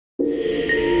Well,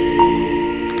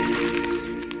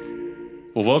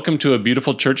 welcome to A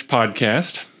Beautiful Church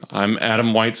podcast. I'm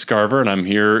Adam Whitescarver, and I'm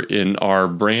here in our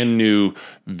brand new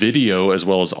video as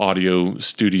well as audio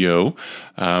studio.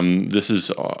 This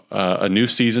is a new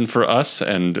season for us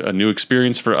and a new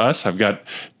experience for us. I've got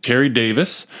Terry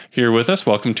Davis here with us.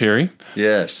 Welcome, Terry.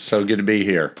 Yes, so good to be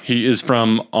here. He is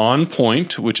from On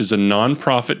Point, which is a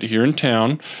nonprofit here in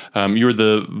town. You're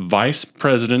the Vice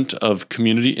President of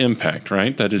Community Impact,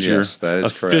 right? That is your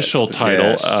official title.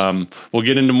 Yes. We'll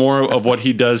get into more of what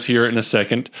he does here in a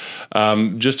second.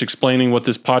 Just explaining what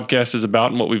this podcast is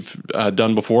about and what we've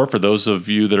done before for those of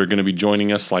you that are going to be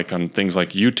joining us like on things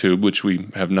like YouTube, which we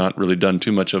have not really done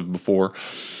too much of before.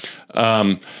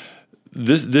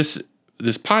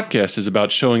 This podcast is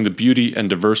about showing the beauty and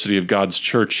diversity of God's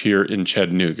church here in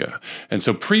Chattanooga. And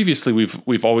so previously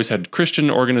we've always had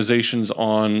Christian organizations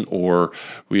on, or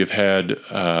we have had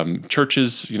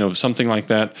churches, something like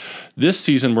that. This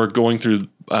season we're going through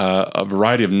a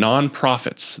variety of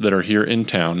nonprofits that are here in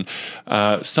town.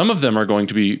 Some of them are going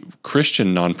to be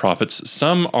Christian nonprofits.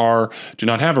 Some do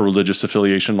not have a religious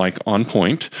affiliation like On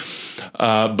Point,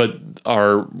 but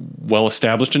are well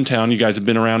established in town. You guys have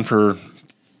been around for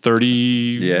 30?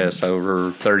 Yes,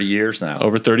 over 30 years now.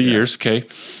 Over 30 years, okay.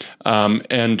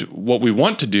 And what we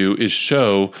want to do is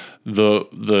show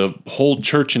the whole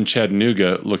church in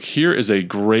Chattanooga, look, here is a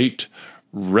great,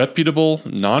 reputable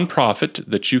nonprofit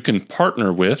that you can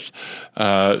partner with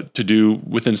to do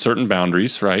within certain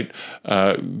boundaries, right?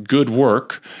 Good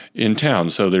work in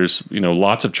town. So there's,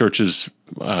 lots of churches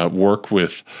work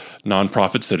with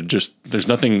nonprofits that are just, there's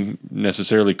nothing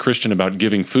necessarily Christian about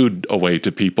giving food away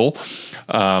to people.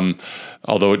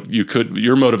 Although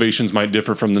your motivations might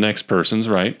differ from the next person's,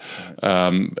 right?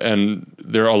 And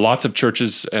there are lots of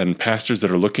churches and pastors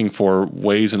that are looking for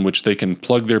ways in which they can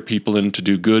plug their people in to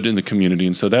do good in the community.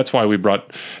 And so that's why we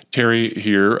brought Terry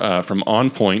here from On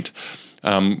Point.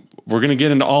 We're going to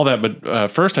get into all that,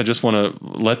 but first I just want to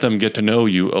let them get to know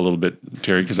you a little bit,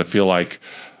 Terry, because I feel like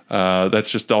that's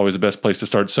just always the best place to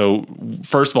start. So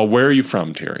first of all, where are you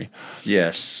from, Terry?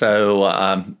 Yes,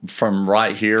 so from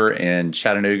right here in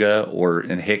Chattanooga, or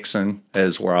in Hickson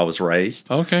is where I was raised.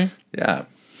 Okay. Yeah.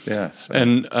 So.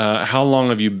 And how long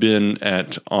have you been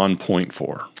at On Point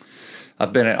for?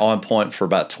 I've been at On Point for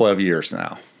about 12 years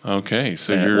now. Okay,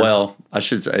 so well, I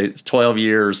should say it's 12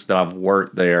 years that I've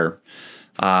worked there.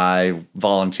 I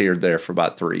volunteered there for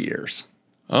about 3 years.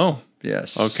 Oh.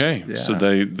 Yes. Okay. Yeah. So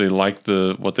they liked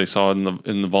what they saw in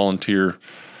the volunteer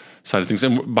side of things.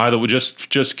 And by the way,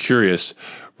 just curious,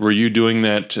 were you doing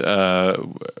that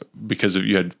because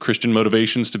you had Christian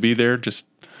motivations to be there?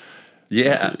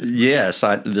 Yes.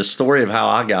 The story of how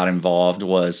I got involved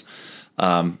was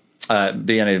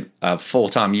being a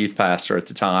full-time youth pastor at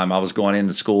the time. I was going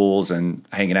into schools and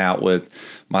hanging out with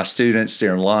my students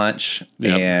during lunch,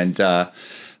 and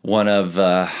one of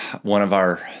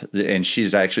our, and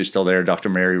she's actually still there, Dr.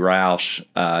 Mary Roush.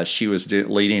 She was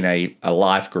leading a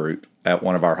life group at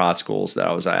one of our high schools that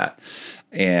I was at.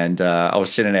 And I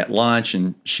was sitting at lunch,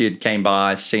 and she had came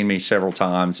by, seen me several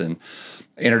times, and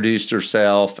introduced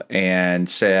herself and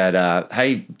said,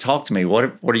 hey, talk to me.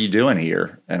 What are you doing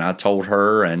here? And I told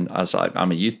her, and I was like, I'm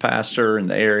a youth pastor in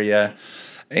the area.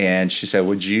 And she said,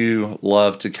 would you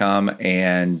love to come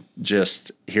and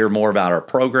just hear more about our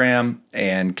program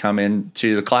and come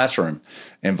into the classroom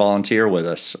and volunteer with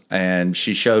us? And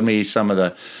she showed me some of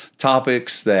the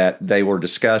topics that they were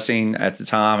discussing at the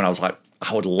time. And I was like,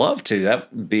 I would love to.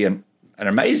 That would be an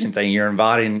amazing thing. You're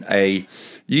inviting a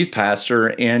youth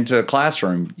pastor into a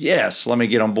classroom. Yes, let me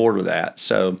get on board with that.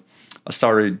 So I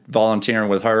started volunteering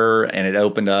with her, and it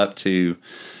opened up to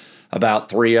about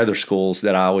 3 other schools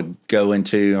that I would go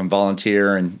into and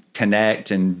volunteer and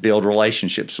connect and build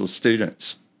relationships with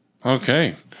students.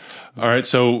 Okay. All right.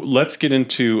 So let's get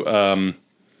into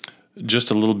just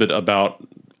a little bit about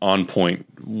On Point.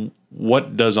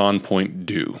 What does On Point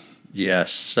do?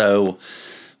 Yes. So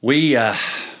we have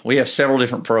several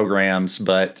different programs,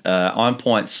 but On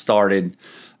Point started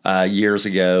years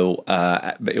ago.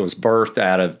 It was birthed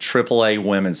out of AAA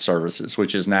Women's Services,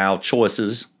 which is now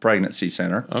Choices Pregnancy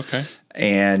Center. Okay.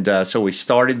 And so we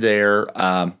started there.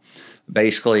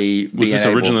 Basically, was this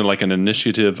originally like an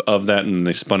initiative of that, and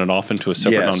they spun it off into a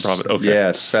separate nonprofit? Okay.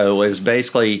 Yes. So it was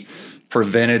basically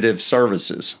preventative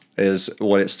services is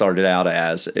what it started out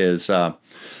as.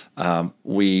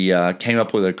 We came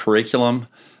up with a curriculum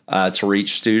to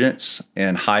reach students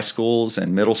in high schools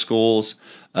and middle schools,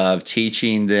 of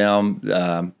teaching them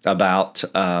about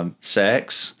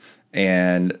sex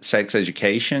and sex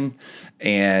education,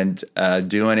 and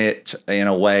doing it in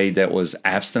a way that was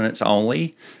abstinence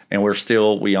only, and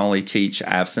we only teach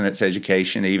abstinence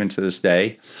education even to this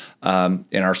day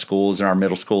in our schools, in our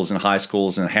middle schools and high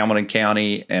schools in Hamilton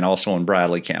County and also in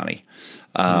Bradley County.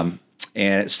 And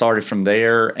it started from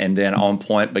there, and then On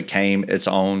Point became its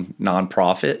own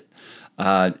nonprofit.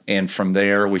 And from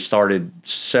there, we started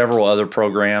several other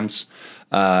programs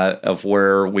of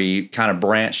where we kind of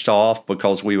branched off,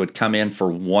 because we would come in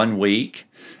for 1 week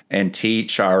and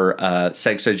teach our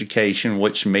sex education,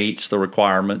 which meets the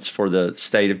requirements for the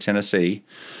state of Tennessee.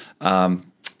 So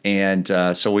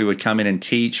we would come in and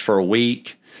teach for a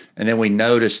week, and then we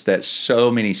noticed that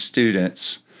so many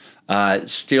students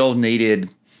still needed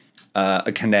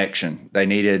a connection. They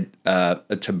needed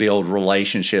to build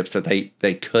relationships that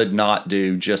they could not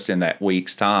do just in that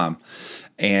week's time.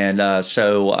 And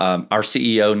so our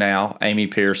CEO now, Amy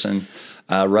Pearson,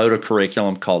 wrote a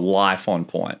curriculum called Life on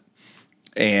Point.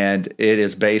 And it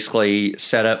is basically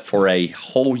set up for a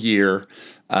whole year.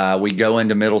 We go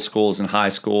into middle schools and high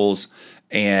schools,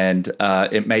 and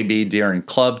it may be during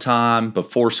club time,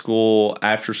 before school,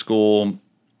 after school,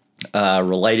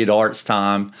 related arts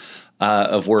time,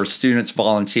 of where students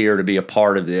volunteer to be a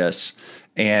part of this.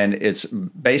 And it's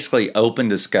basically open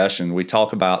discussion. We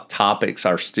talk about topics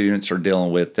our students are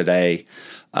dealing with today,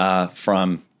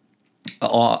 from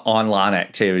online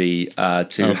activity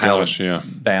to how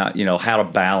to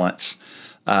balance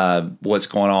what's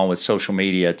going on with social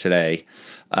media today,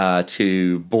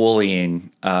 to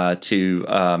bullying, to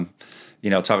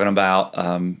talking about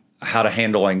how to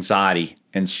handle anxiety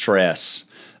and stress.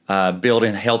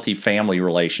 Building healthy family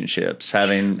relationships,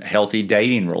 having healthy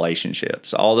dating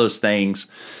relationships, all those things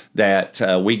that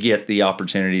we get the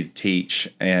opportunity to teach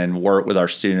and work with our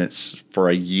students for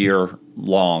a year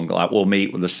long. Like, we'll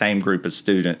meet with the same group of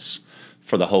students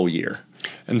for the whole year.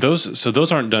 And those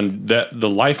aren't done, the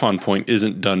Life on Point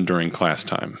isn't done during class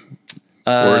time?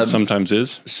 Or it sometimes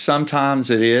is? Sometimes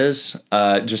it is.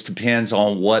 Just depends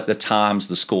on what the times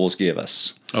the schools give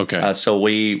us. Okay. So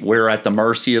we're at the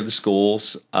mercy of the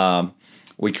schools.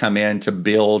 We come in to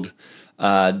build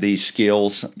these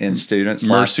skills in students.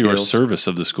 Mercy or service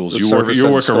of the schools. You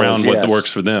work around what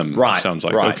works for them, right, sounds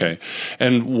like. Right. Okay.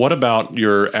 And what about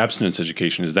your abstinence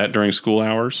education? Is that during school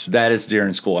hours? That is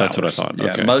during school hours. That's what I thought.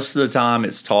 Yeah, okay. Most of the time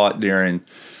it's taught during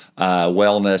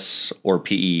wellness or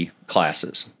PE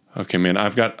classes. Okay, man,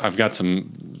 I've got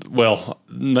some, well,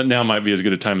 now might be as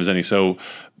good a time as any. So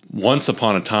once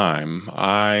upon a time,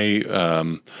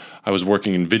 I was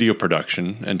working in video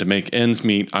production, and to make ends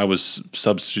meet, I was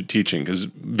substitute teaching, because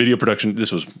video production,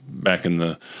 this was back in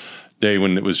the day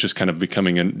when it was just kind of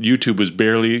becoming, YouTube was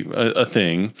barely a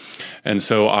thing. And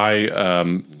so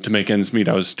to make ends meet,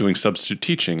 I was doing substitute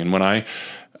teaching. And when I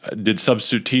did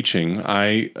substitute teaching,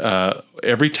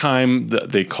 every time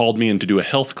they called me in to do a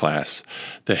health class,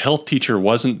 the health teacher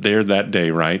wasn't there that day,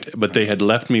 right? But they had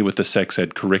left me with the sex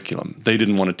ed curriculum. They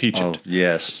didn't want to teach it.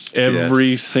 Yes.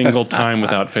 Every single time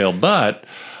without fail. But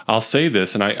I'll say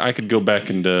this, and I could go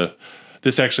back into,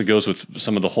 this actually goes with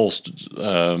some of the whole,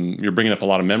 you're bringing up a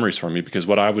lot of memories for me, because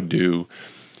what I would do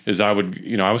is I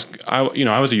was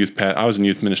in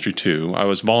youth ministry too. I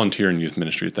was volunteering in youth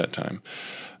ministry at that time.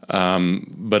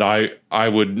 But I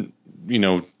would,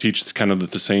 teach kind of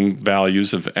the same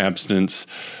values of abstinence.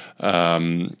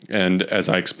 And as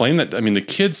I explained that, the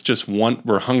kids just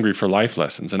were hungry for life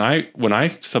lessons. And when I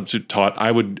substitute taught,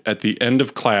 I would, at the end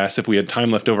of class, if we had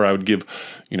time left over, I would give,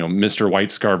 Mr.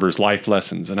 Whitescarver's life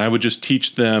lessons. And I would just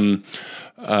teach them,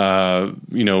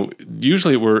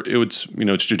 usually it's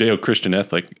Judeo-Christian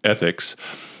ethics,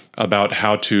 about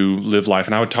how to live life.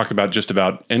 And I would talk about just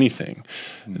about anything.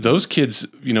 Mm-hmm. Those kids,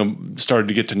 started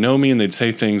to get to know me, and they'd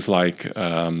say things like,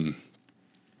 Mr.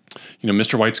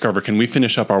 Whitescarver, can we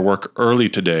finish up our work early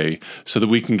today so that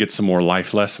we can get some more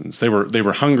life lessons? They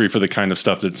were hungry for the kind of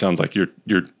stuff that sounds like you're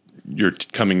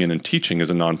coming in and teaching as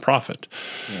a nonprofit.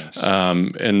 Yes.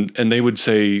 And they would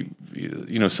say,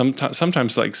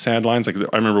 sometimes like sad lines. Like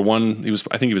I remember one,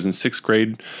 I think he was in 6th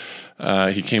grade.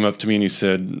 He came up to me and he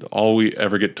said, all we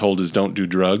ever get told is don't do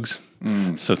drugs.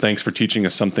 So thanks for teaching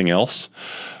us something else.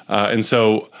 I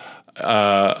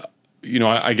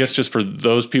guess just for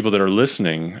those people that are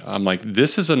listening, I'm like,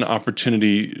 this is an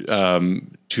opportunity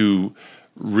to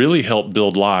really help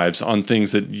build lives on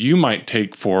things that you might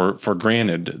take for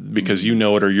granted because you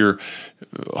know it, or your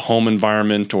home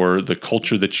environment or the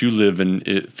culture that you live in,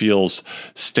 it feels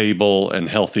stable and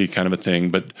healthy kind of a thing.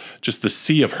 But just the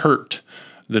sea of hurt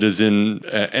that is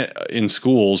in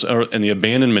schools, and the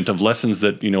abandonment of lessons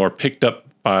that are picked up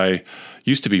by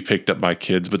used to be picked up by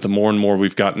kids, but the more and more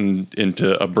we've gotten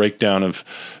into a breakdown of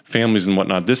families and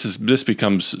whatnot, this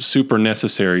becomes super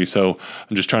necessary. So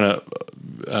I'm just trying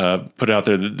to put it out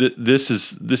there that this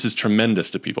is tremendous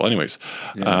to people. Anyways,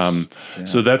 Yes.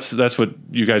 so that's what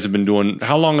you guys have been doing.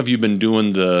 How long have you been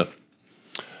doing the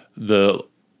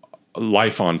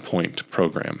Life on Point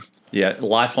program? Yeah,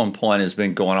 Life on Point has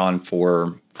been going on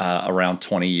for around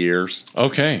 20 years.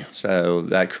 Okay. So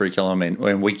that curriculum,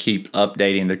 and we keep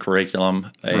updating the curriculum,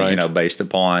 Right. based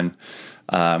upon,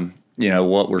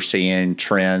 what we're seeing,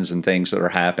 trends and things that are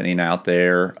happening out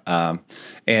there.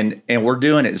 And we're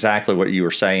doing exactly what you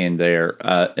were saying there.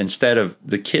 Instead of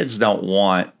the kids don't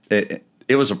want it.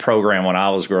 It was a program when I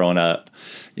was growing up,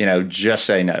 just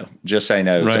say no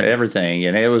Right. to everything.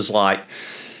 And it was like,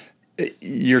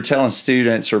 you're telling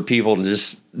students or people to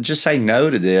just say no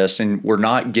to this, and we're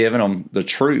not giving them the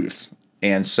truth.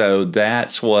 And so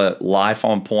that's what Life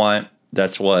on Point,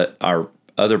 that's what our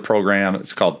other program,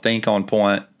 it's called Think on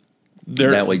Point.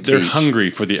 They're teach.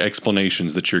 hungry for the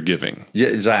explanations that you're giving. Yeah,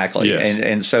 exactly. Yes.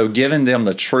 And so giving them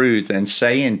the truth and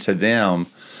saying to them,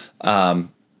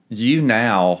 we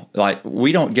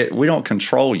don't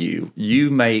control you.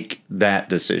 You make that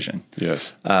decision.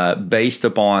 Yes. Based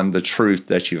upon the truth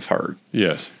that you've heard.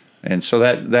 Yes. And so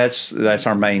that's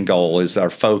our main goal. Is our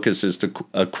focus is to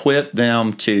equip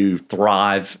them to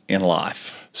thrive in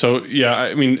life. So yeah,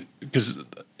 I mean, because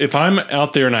if I'm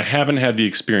out there and I haven't had the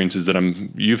experiences that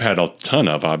you've had a ton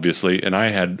of, obviously, and I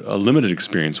had a limited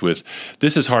experience with,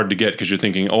 this is hard to get because you're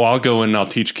thinking, oh, I'll go in and I'll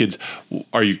teach kids.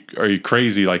 Are you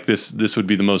crazy? Like this would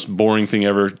be the most boring thing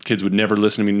ever. Kids would never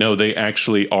listen to me. No, they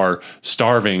actually are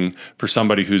starving for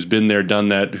somebody who's been there, done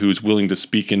that, who's willing to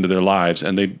speak into their lives,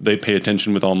 and they pay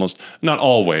attention with almost, not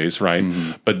always, right?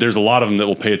 Mm-hmm. But there's a lot of them that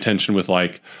will pay attention with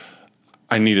like,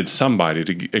 I needed somebody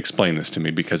to explain this to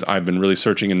me because I've been really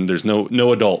searching and there's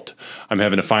no adult. I'm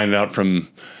having to find it out from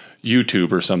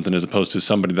YouTube or something as opposed to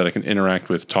somebody that I can interact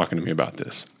with talking to me about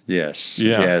this. Yes.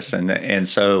 Yeah. Yes. And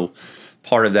so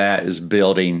part of that is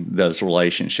building those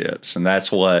relationships. And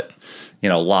that's what,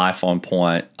 Life on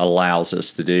Point allows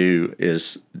us to do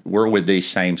is we're with these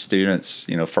same students,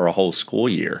 for a whole school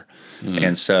year. Mm-hmm.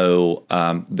 And so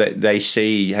they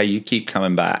see, hey, you keep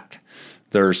coming back.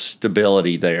 There's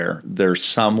stability there. There's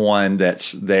someone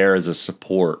that's there as a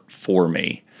support for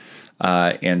me.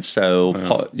 And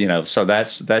so, so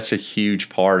that's a huge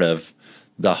part of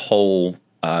the whole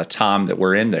time that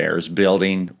we're in there is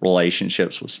building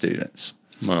relationships with students.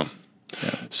 Wow.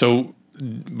 Yeah. So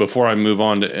before I move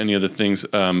on to any other things,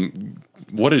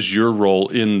 what is your role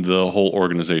in the whole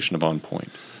organization of On Point?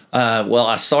 Well,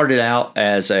 I started out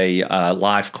as a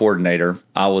life coordinator.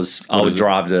 I would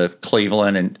drive to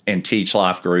Cleveland and teach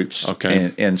life groups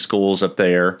in schools up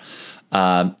there.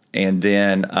 And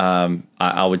then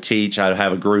I would teach. I'd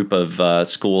have a group of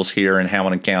schools here in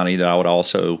Hamilton County that I would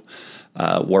also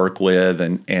work with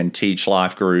and teach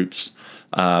life groups.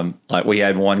 Like we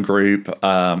had one group,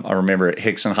 I remember at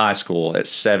Hickson High School at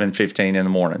 7:15 in the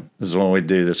morning. This is when we'd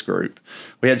do this group.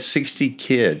 We had 60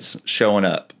 kids showing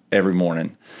up every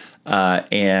morning. I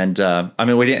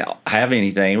mean, we didn't have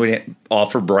anything. We didn't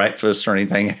offer breakfast or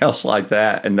anything else like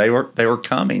that. And they were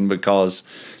coming because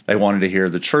they wanted to hear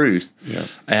the truth. Yeah.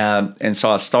 And so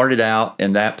I started out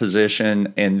in that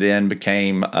position and then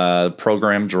became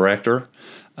program director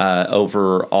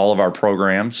over all of our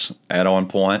programs at On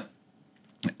Point.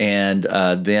 And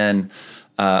then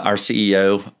our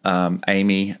CEO,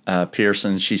 Amy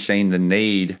Pearson, she's seen the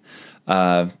need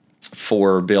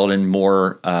for building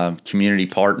more community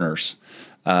partners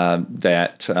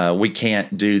that we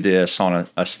can't do this on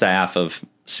a staff of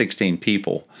 16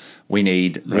 people. We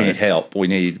need help. We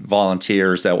need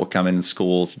volunteers that will come into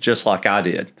schools just like I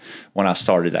did when I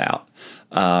started out.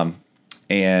 So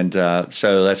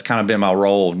that's kind of been my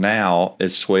role now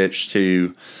is switch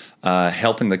to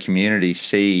helping the community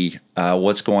see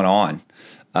what's going on,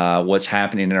 what's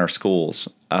happening in our schools,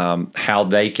 how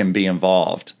they can be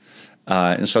involved.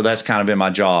 And so that's kind of been my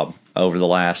job over the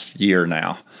last year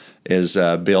now is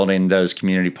building those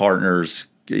community partners,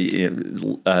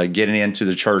 getting into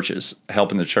the churches,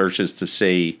 helping the churches to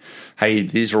see, hey,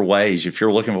 these are ways. If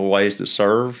you're looking for ways to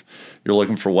serve, you're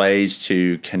looking for ways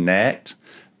to connect,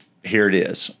 here it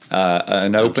is,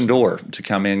 an open door to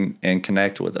come in and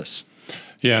connect with us.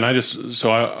 Yeah, and I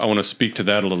want to speak to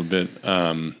that a little bit.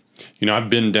 I've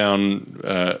been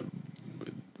down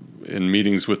in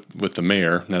meetings with the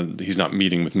mayor. Now, he's not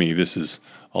meeting with me. This is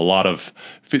a lot of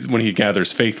when he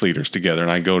gathers faith leaders together,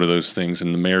 and I go to those things,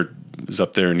 and the mayor is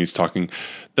up there and he's talking.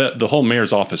 The whole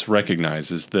mayor's office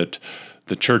recognizes that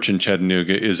the church in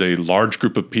Chattanooga is a large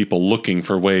group of people looking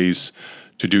for ways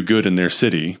to do good in their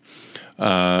city.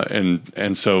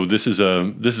 And so this is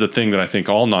a thing that I think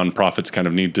all nonprofits kind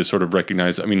of need to sort of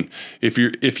recognize. I mean, if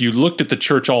you looked at the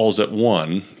church all as at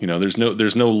one,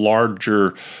 there's no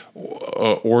larger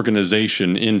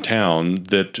organization in town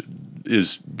that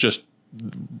is just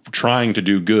trying to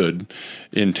do good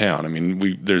in town. I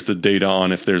mean, there's the data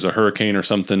on if there's a hurricane or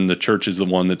something, the church is the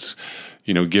one that's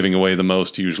giving away the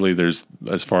most. Usually there's,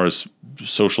 as far as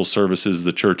social services,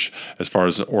 the church, as far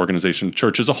as an organization,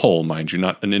 church as a whole, mind you,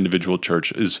 not an individual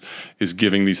church, is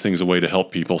giving these things away to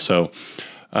help people. So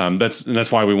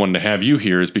that's why we wanted to have you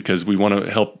here, is because we want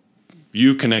to help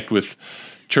you connect with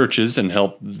churches and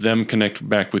help them connect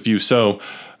back with you. So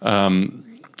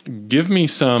give me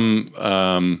some,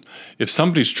 if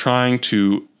somebody's trying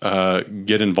to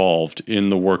get involved in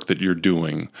the work that you're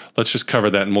doing, let's just cover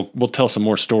that, and we'll tell some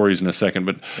more stories in a second.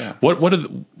 But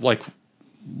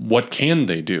what can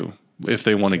they do if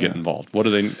they want to get involved?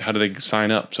 How do they sign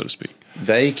up, so to speak?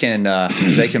 They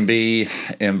can be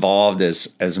involved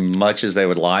as much as they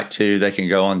would like to. They can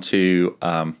go onto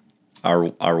our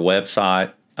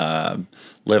website,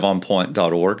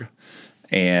 liveonpoint.org.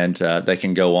 And they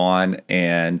can go on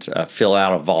and fill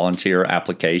out a volunteer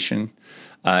application,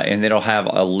 and it'll have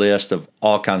a list of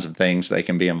all kinds of things they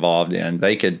can be involved in.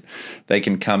 They can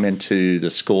come into the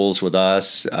schools with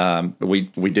us. We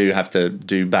do have to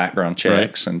do background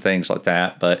checks and things like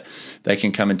that, but they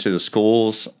can come into the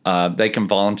schools. They can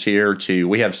volunteer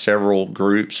we have several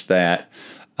groups that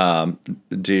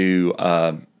do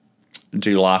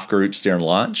life groups during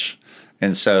lunch.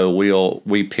 And so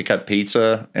we pick up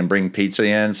pizza and bring pizza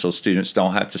in, so students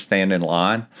don't have to stand in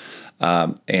line.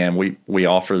 And we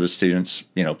offer the students,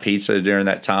 pizza during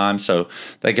that time, so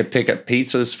they could pick up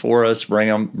pizzas for us, bring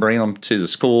them to the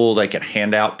school. They could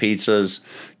hand out pizzas,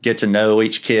 get to know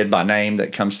each kid by name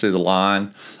that comes through the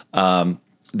line.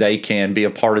 They can be a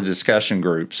part of discussion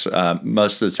groups.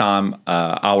 Most of the time,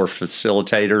 our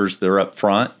facilitators, they're up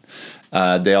front.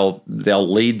 They'll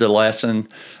lead the lesson,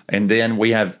 and then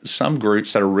we have some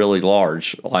groups that are really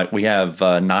large. Like we have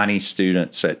 90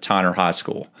 students at Tyner High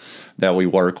School that we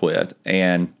work with,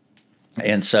 and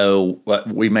so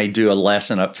we may do a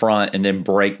lesson up front and then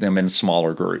break them in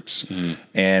smaller groups. Mm-hmm.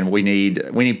 And we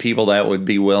need people that would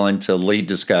be willing to lead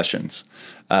discussions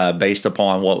based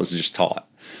upon what was just taught.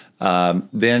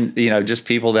 Then just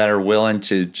people that are willing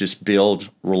to just build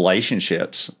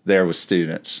relationships there with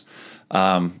students.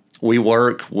 We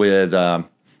work with an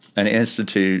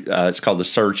institute. It's called the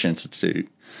Search Institute,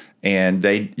 and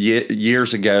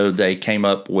years ago they came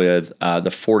up with the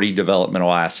 40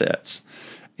 developmental assets,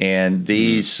 and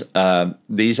these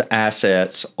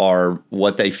assets are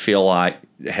what they feel like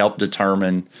help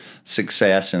determine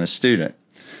success in a student.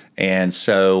 And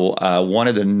so one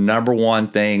of the number one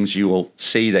things you will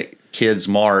see that kids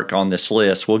mark on this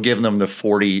list, we'll give them the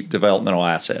 40 developmental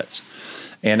assets.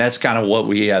 And that's kind of what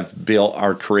we have built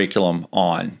our curriculum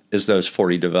on, is those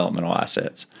 40 developmental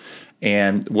assets.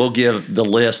 And we'll give the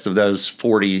list of those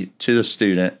 40 to the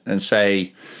student and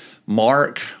say,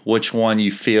 mark which one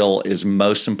you feel is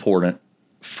most important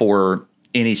for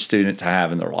any student to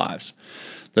have in their lives.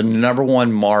 The number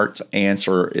one marked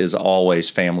answer is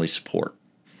always family support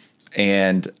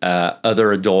and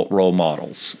other adult role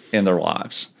models in their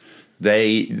lives.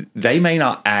 They may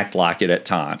not act like it at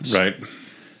times. Right.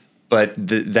 But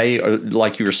they are,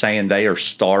 like you were saying, they are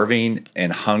starving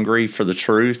and hungry for the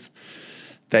truth.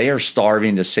 They are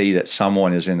starving to see that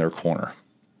someone is in their corner.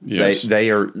 Yes. They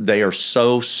are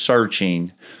so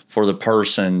searching for the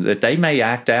person that they may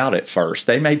act out at first.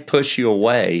 They may push you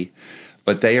away,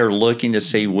 but they are looking to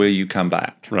see, will you come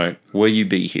back? Right. Will you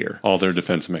be here? All their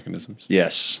defense mechanisms.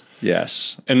 Yes.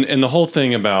 Yes. And the whole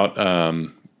thing about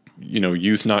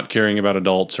youth not caring about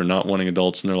adults or not wanting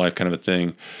adults in their life, kind of a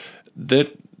thing,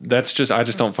 that's just, I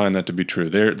just don't find that to be true.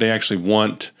 They actually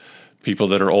want people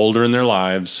that are older in their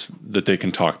lives that they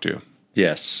can talk to.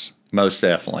 Yes, most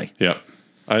definitely. Yeah.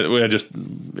 I just,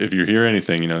 if you hear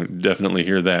anything, definitely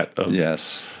hear that.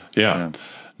 Yes. Yeah.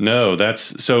 No,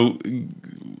 that's, so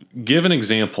give an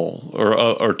example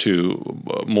or two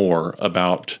more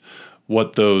about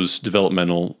what those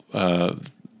developmental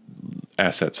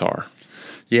assets are.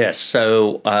 Yes,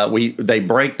 so they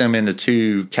break them into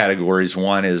two categories.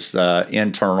 One is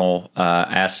internal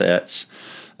assets.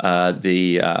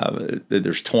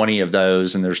 There's 20 of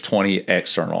those, and there's 20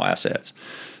 external assets.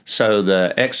 So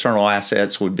the external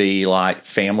assets would be like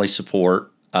family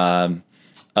support,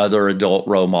 other adult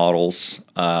role models,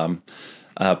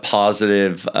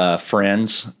 positive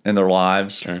friends in their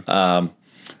lives, sure.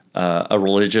 A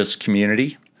religious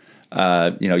community.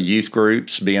 Youth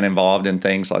groups, being involved in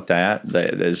things like that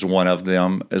is one of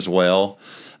them as well.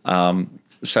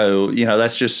 So,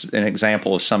 that's just an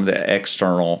example of some of the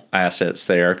external assets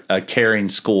there. A caring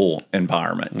school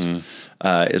environment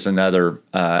is another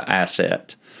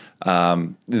asset.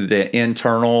 The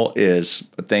internal is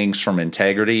things from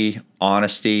integrity,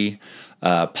 honesty,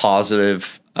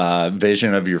 positive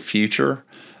vision of your future.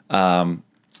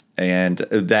 And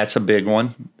that's a big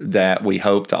one that we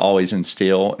hope to always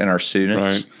instill in our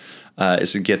students,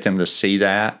 is to get them to see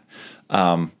that.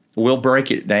 We'll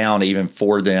break it down even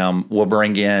for them. We'll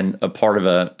bring in a part of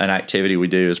an activity we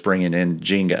do is bringing in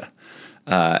Jenga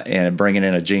and bringing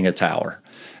in a Jenga tower.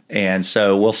 And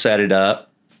so we'll set it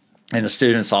up, and the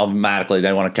students automatically,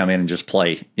 they want to come in and just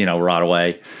play, right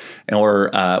away. And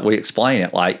we explain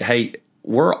it like, hey,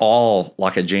 we're all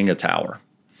like a Jenga tower.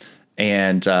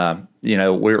 And,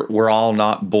 we're all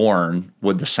not born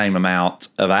with the same amount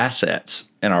of assets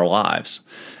in our lives.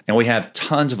 And we have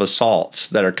tons of assaults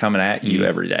that are coming at you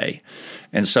every day.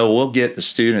 And so we'll get the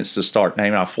students to start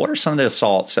naming off what are some of the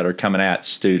assaults that are coming at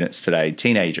students today,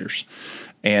 teenagers.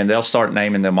 And they'll start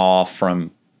naming them off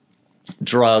from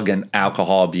drug and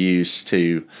alcohol abuse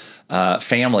to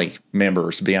family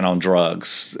members being on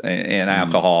drugs and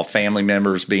alcohol, family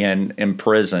members being in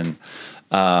prison,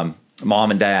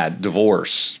 mom and dad,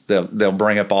 divorce. They'll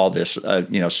bring up all this,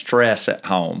 stress at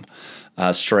home,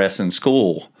 stress in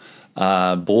school,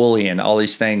 bullying, all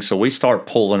these things. So we start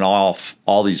pulling off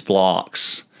all these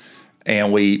blocks,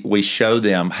 and we show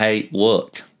them, hey,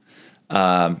 look,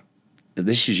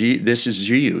 this is you. This is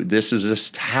you. This is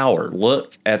this tower.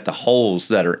 Look at the holes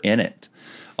that are in it.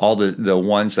 All the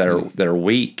ones that are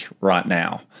weak right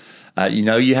now.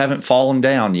 You haven't fallen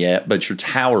down yet, but your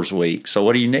tower's weak. So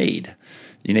what do you need?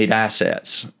 You need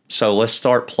assets. So let's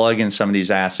start plugging some of these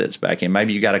assets back in.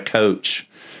 Maybe you got a coach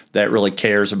that really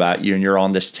cares about you and you're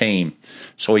on this team.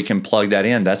 So we can plug that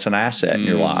in. That's an asset in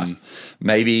your life.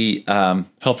 Maybe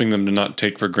helping them to not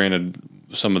take for granted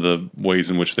some of the ways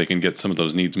in which they can get some of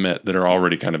those needs met that are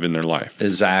already kind of in their life.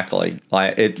 Exactly.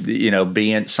 Like being in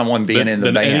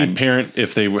the band. Any parent,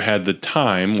 if they had the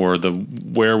time or the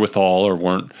wherewithal or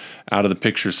weren't out of the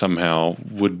picture somehow,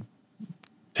 would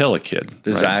tell a kid.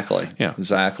 Exactly. Right? Yeah.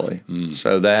 Exactly.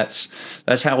 So that's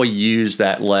how we use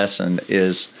that lesson,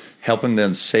 is helping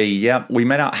them see, we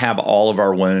may not have all of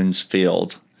our wounds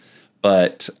filled,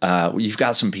 but you've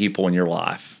got some people in your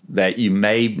life that you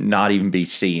may not even be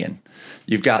seeing.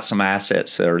 You've got some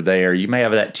assets that are there. You may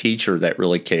have that teacher that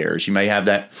really cares. You may have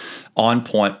that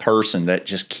on-point person that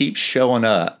just keeps showing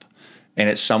up, and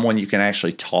it's someone you can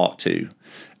actually talk to.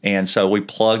 And so we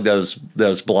plug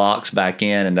those blocks back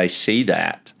in, and they see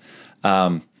that.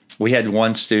 We had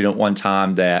one student one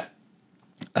time that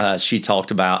she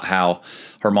talked about how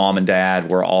her mom and dad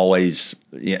were always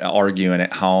arguing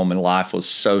at home, and life was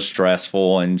so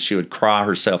stressful, and she would cry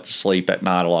herself to sleep at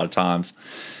night a lot of times.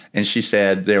 And she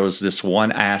said there was this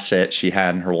one asset she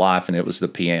had in her life, and it was the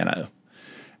piano.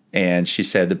 And she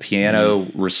said the piano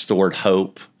restored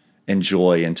hope and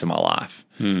joy into my life.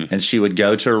 And she would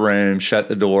go to her room, shut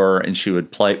the door, and she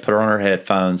would put her on her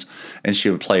headphones, and she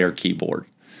would play her keyboard.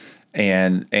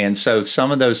 And so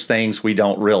some of those things we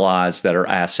don't realize that are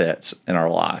assets in our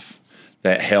life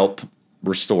that help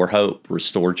restore hope,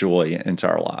 restore joy into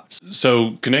our lives.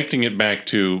 So connecting it back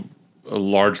to a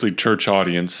largely church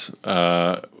audience,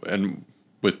 and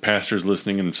with pastors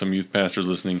listening and some youth pastors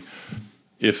listening,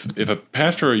 if a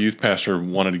pastor or a youth pastor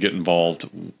wanted to get involved,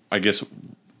 I guess,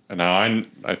 now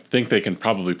I think they can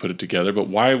probably put it together, but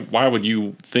why would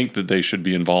you think that they should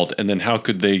be involved, and then how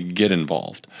could they get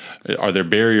involved? Are there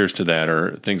barriers to that,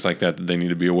 or things like that they need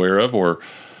to be aware of, or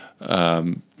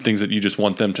things that you just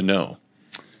want them to know?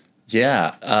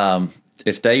 Yeah,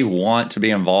 if they want to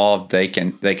be involved, they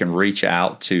can reach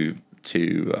out to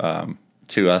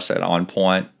us at On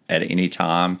Point at any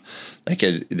time. They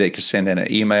could send in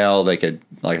an email. They could,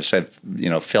 like I said,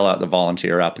 fill out the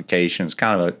volunteer application. It's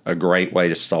kind of a great way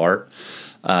to start.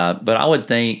 But I would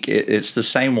think it's the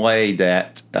same way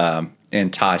that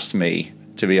enticed me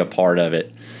to be a part of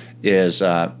it. Is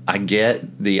I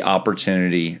get the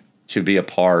opportunity to be a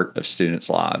part of students'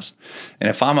 lives, and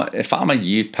if I'm a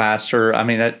youth pastor, I'm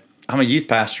a youth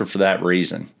pastor for that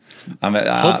reason.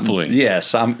 Hopefully.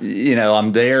 Yes,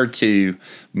 I'm there to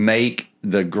make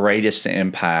the greatest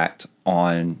impact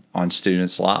on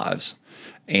students' lives.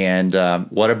 And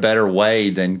what a better way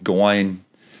than going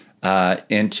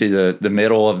into the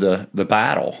middle of the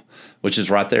battle, which is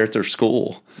right there at their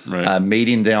school, right.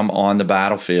 Meeting them on the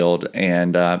battlefield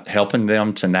and helping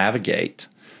them to navigate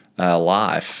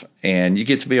life. And you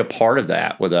get to be a part of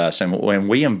that with us. And when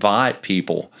we invite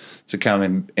people to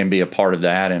come and be a part of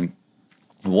that, and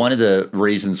one of the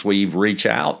reasons we reach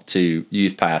out to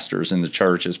youth pastors in the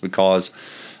church is because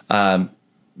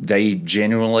they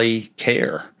genuinely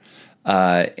care.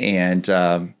 So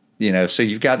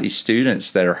you've got these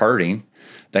students that are hurting.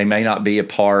 They may not be a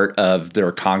part of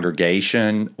their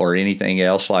congregation or anything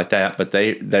else like that, but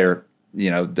they're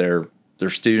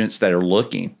students that are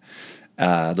looking.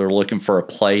 They're looking for a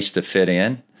place to fit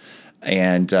in.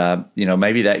 And,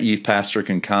 maybe that youth pastor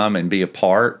can come and be a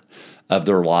part of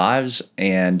their lives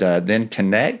and then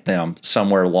connect them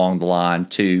somewhere along the line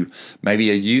to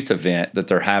maybe a youth event that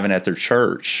they're having at their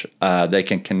church. They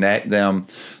can connect them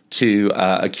to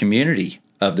a community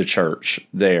of the church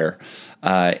there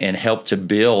and help to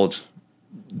build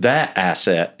that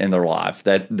asset in their life,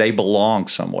 that they belong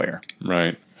somewhere.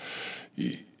 Right.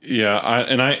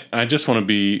 Yeah. I just want to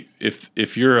be,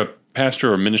 if you're a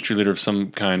pastor or ministry leader of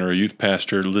some kind or a youth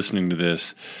pastor listening to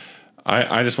this,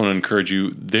 I just want to encourage you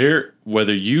there,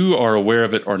 whether you are aware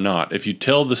of it or not, if you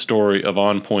tell the story of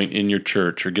On Point in your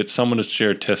church or get someone to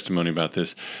share testimony about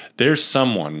this, there's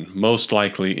someone most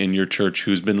likely in your church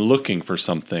who's been looking for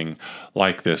something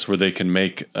like this where they can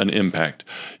make an impact.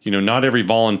 Not every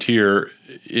volunteer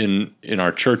in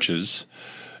our churches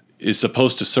is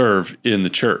supposed to serve in the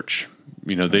church.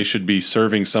 They should be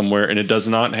serving somewhere, and it does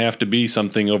not have to be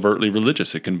something overtly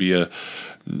religious. It can be a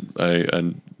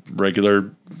regular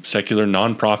secular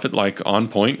nonprofit like On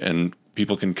Point, and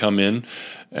people can come in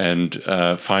and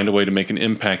find a way to make an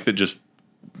impact that just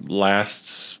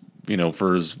lasts,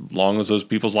 for as long as those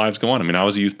people's lives go on. I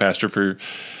was a youth pastor for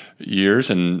years,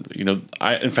 and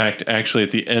in fact, actually,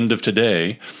 at the end of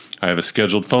today, I have a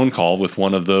scheduled phone call with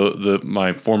one of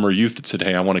my former youth that said,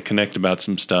 "Hey, I want to connect about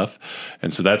some stuff,"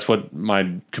 and so that's what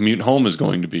my commute home is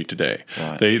going to be today.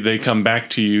 Right. They come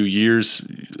back to you years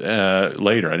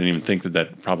later. I didn't even think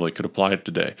that probably could apply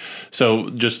today. So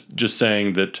just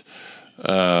saying that,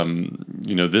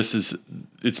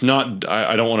 it's not.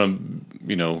 I don't want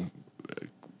to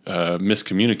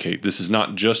miscommunicate. This is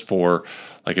not just for,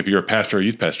 like, if you're a pastor or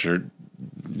youth pastor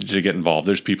to get involved.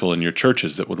 There's people in your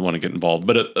churches that would want to get involved.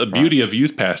 But a beauty of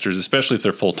youth pastors, especially if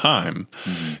they're full-time,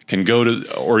 can go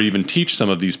to or even teach some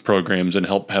of these programs and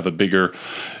help have a bigger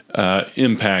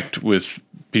impact with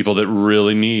people that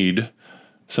really need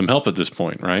some help at this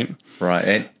point, right?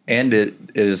 Right. And it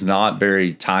is not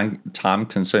very time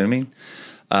consuming.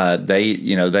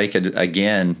 They could,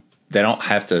 again, they don't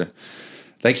have to.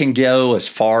 They can go as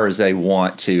far as they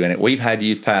want to. And we've had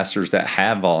youth pastors that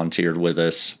have volunteered with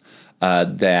us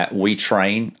that we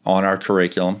train on our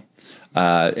curriculum.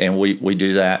 And we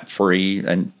do that free,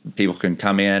 and people can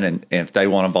come in, and if they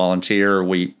want to volunteer,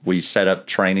 we set up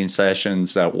training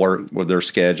sessions that work with their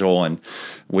schedule, and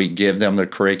we give them the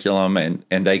curriculum, and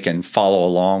they can follow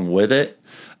along with it.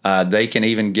 They can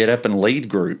even get up and lead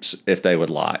groups if they would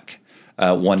like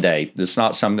one day. It's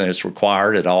not something that's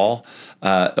required at all.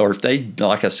 Or if they,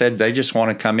 like I said, they just want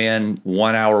to come in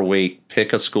 1 hour a week,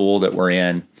 pick a school that we're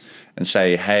in, and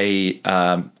say, "Hey,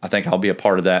 I think I'll be a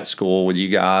part of that school with you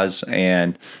guys,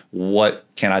 and what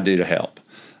can I do to help?"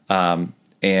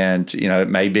 It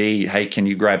may be, "Hey, can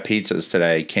you grab pizzas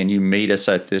today? Can you meet us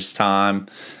at this time,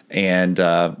 and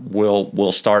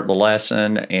we'll start the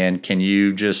lesson, and can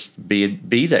you just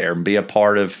be there and be a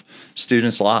part of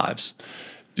students' lives?"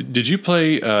 Did you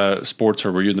play sports,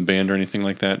 or were you in the band or anything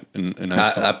like that in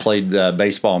high school? I played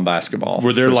baseball and basketball.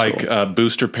 Were there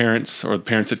booster parents or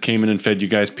parents that came in and fed you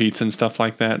guys pizza and stuff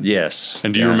like that? Yes.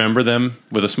 And do you remember them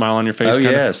with a smile on your face? Oh,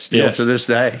 yes. Still to this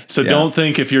day. So don't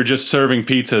think if you're just serving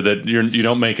pizza that you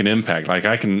don't make an impact. Like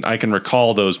I can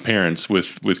recall those parents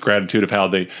with gratitude of how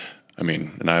they.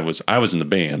 And I was in the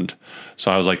band,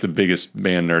 so I was like the biggest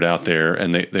band nerd out there,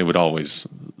 and they would always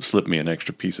slip me an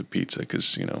extra piece of pizza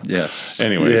because Yes.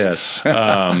 Anyways. Yes.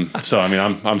 So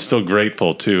I'm still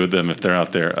grateful to them if they're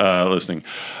out there listening.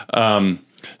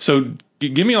 So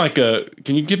give me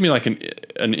can you give me like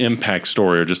an impact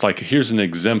story, or just like here's an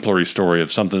exemplary story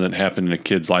of something that happened in a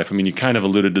kid's life? You kind of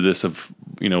alluded to this of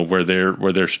where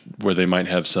they might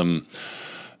have some.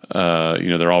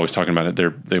 They're always talking about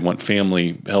it. They want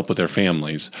family help with their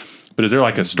families. But is there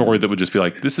like a story that would just be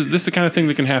like, this is the kind of thing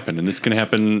that can happen, and this can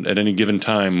happen at any given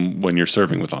time when you're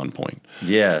serving with On Point?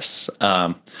 Yes.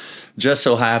 Just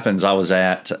so happens I was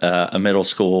at a middle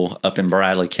school up in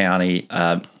Bradley County,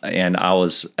 and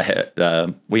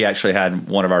we actually had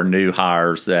one of our new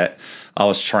hires that I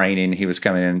was training. He was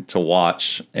coming in to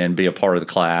watch and be a part of the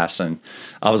class, and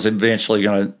I was eventually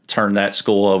going to turn that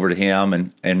school over to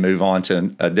him and move on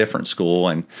to a different school.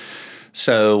 And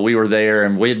so we were there,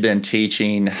 and we had been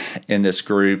teaching in this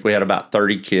group. We had about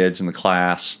 30 kids in the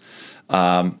class,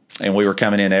 and we were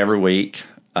coming in every week,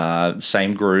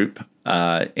 same group,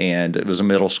 and it was a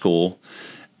middle school.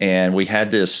 And we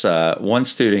had this one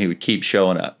student who would keep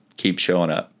showing up.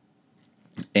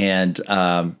 And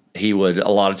he would, a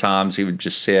lot of times, he would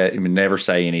just sit. He would never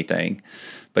say anything,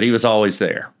 but he was always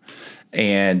there.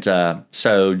 And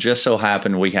so just so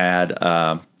happened we had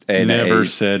never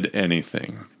said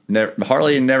anything.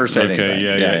 Hardly never said anything.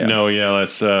 Okay, yeah. No, yeah,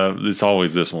 that's it's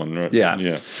always this one, right?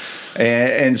 Yeah.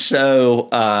 And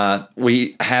so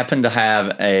we happened to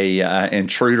have a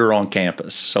intruder on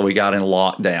campus, so we got in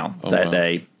lockdown that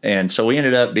day. And so we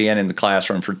ended up being in the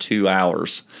classroom for 2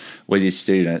 hours with these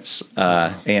students.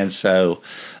 And so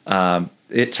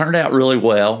it turned out really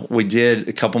well. We did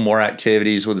a couple more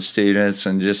activities with the students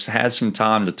and just had some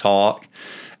time to talk.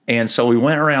 And so we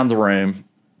went around the room,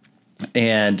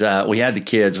 and we had the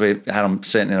kids. We had them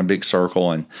sitting in a big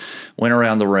circle and went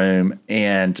around the room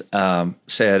and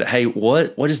said, "Hey,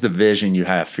 what is the vision you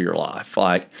have for your life?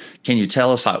 Like, can you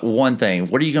tell us like one thing?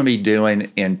 What are you going to be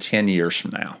doing in 10 years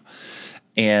from now?"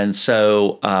 And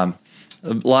so a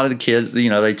lot of the kids,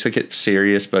 they took it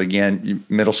serious. But again,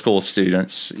 middle school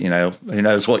students, who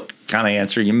knows what kind of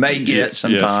answer you may get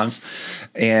sometimes.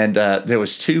 Yes. And there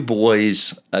was 2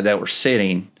 boys that were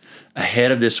sitting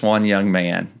ahead of this one young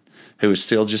man who was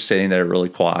still just sitting there really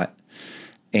quiet.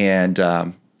 And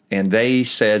they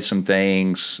said some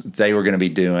things they were going to be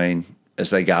doing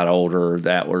as they got older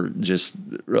that were just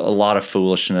a lot of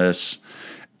foolishness.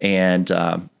 And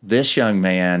this young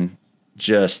man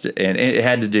and it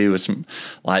had to do with some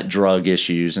like drug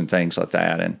issues and things like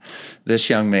that. And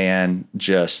this young man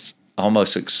just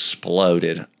almost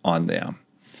exploded on them.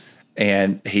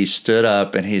 And he stood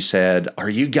up and he said, "Are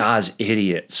you guys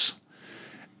idiots?"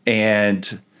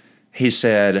 And he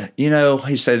said,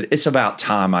 "It's about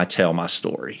time I tell my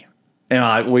story."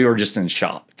 And we were just in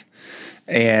shock.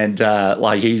 And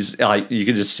he's like, you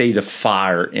could just see the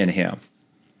fire in him.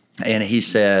 And he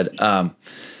said,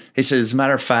 as a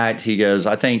matter of fact, he goes,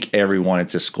 "I think everyone at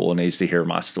this school needs to hear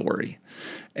my story."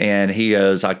 And he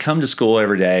goes, "I come to school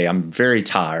every day. I'm very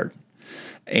tired."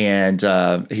 And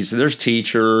he said, "There's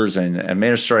teachers and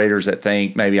administrators that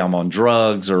think maybe I'm on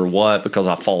drugs or what because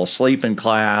I fall asleep in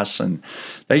class, and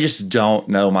they just don't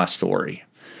know my story."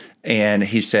 And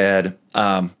he said,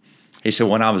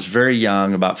 when I was very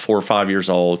young, about 4 or 5 years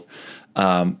old,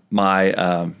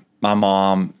 my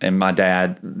mom and my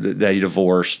dad, they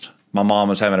divorced. My mom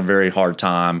was having a very hard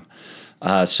time.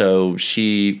 So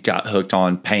she got hooked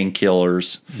on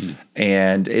painkillers.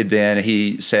 And then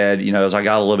he said, as I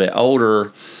got a little bit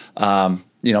older, my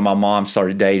mom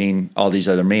started dating all these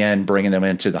other men, bringing them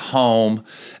into the home.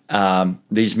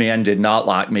 These men did not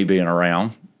like me being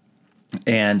around.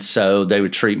 And so they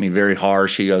would treat me very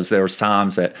harsh. He goes, there was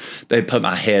times that they'd put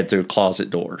my head through closet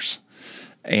doors.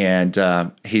 And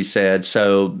he said,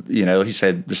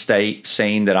 the state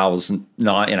seen that I was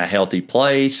not in a healthy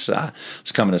place. I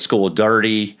was coming to school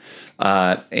dirty.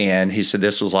 And he said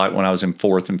this was like when I was in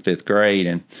 4th and 5th grade.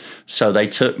 And so they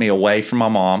took me away from my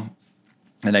mom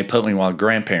and they put me with my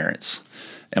grandparents.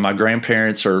 And my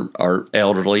grandparents are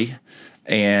elderly.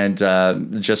 And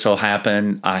just so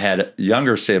happened I had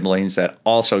younger siblings that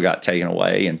also got taken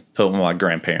away and put with my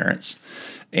grandparents.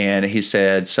 And he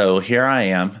said, so here I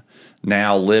am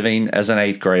now living as an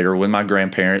 8th grader with my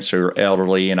grandparents who are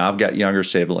elderly, and I've got younger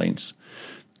siblings.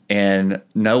 And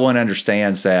no one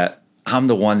understands that I'm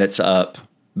the one that's up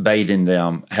bathing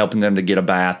them, helping them to get a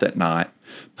bath at night,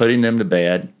 putting them to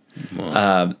bed.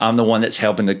 Wow. I'm the one that's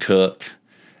helping to cook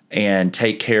and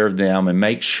take care of them and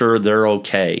make sure they're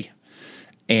okay.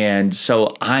 And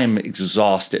so I'm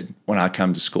exhausted when I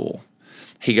come to school.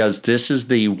 He goes, this is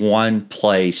the one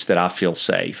place that I feel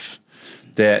safe,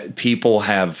 that people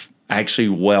have actually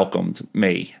welcomed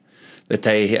me, that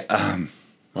they,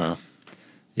 wow.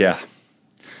 Yeah,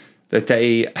 that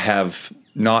they have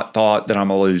not thought that I'm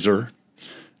a loser,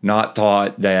 not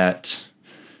thought that,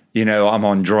 I'm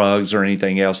on drugs or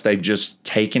anything else. They've just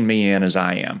taken me in as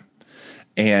I am.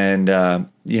 And, and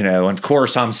of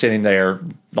course I'm sitting there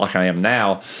like I am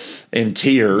now in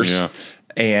tears. Yeah.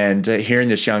 And hearing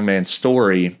this young man's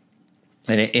story,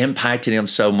 and it impacted him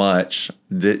so much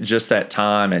that just that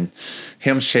time, and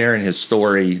him sharing his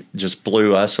story just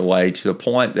blew us away to the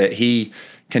point that he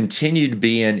continued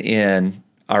being in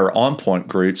our On Point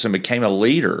groups and became a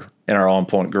leader in our On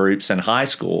Point groups in high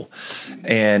school,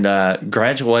 and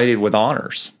graduated with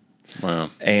honors. Wow.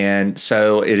 And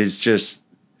so it is just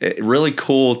really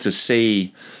cool to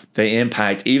see the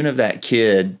impact, even of that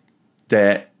kid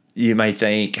that you may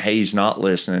think, hey, he's not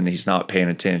listening, he's not paying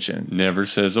attention. Never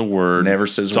says a word. Never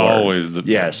says a word. It's always the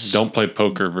yes. Don't play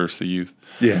poker versus the youth.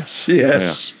 Yes.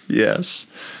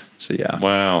 So yeah.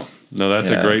 Wow. No, that's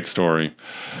a great story.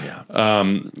 Yeah.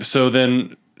 So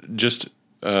then, just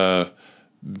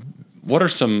what are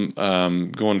some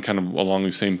going kind of along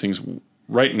these same things?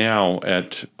 right now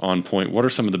at On Point, what are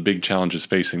some of the big challenges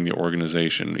facing the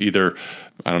organization? Either,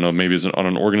 I don't know, maybe it's on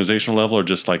an organizational level, or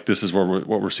just like this is what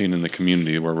we're seeing in the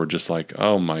community, where we're just like,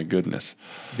 oh my goodness.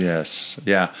 Yes.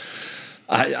 Yeah.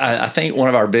 I think one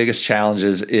of our biggest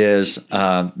challenges is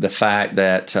the fact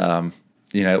that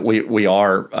we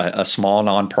are a small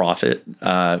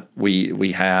nonprofit.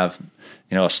 We have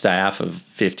a staff of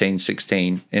 15,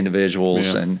 16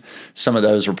 individuals, and some of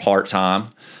those are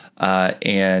part-time,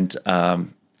 and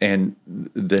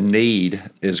the need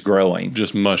is growing.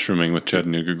 Just mushrooming with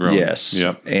Chattanooga growing. Yes.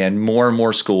 Yep. And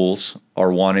more schools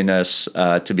are wanting us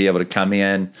to be able to come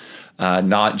in,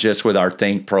 not just with our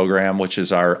Think program, which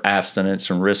is our abstinence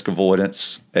and risk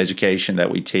avoidance education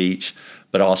that we teach,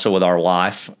 but also with our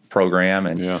Life program.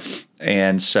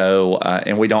 And so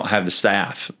we don't have the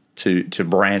staff to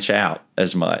branch out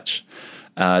as much.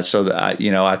 I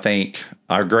think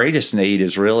our greatest need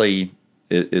is really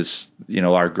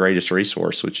our greatest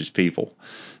resource, which is people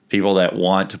that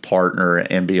want to partner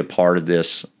and be a part of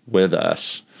this with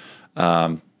us,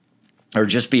 or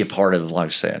just be a part of, like I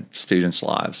said, students'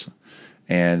 lives.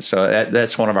 And so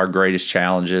that's one of our greatest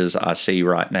challenges I see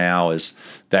right now, is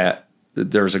that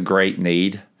there's a great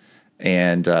need.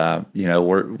 And,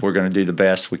 we're going to do the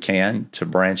best we can to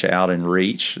branch out and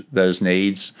reach those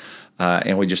needs.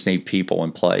 And we just need people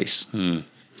in place.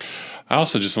 I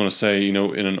also just want to say, in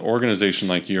an organization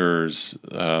like yours,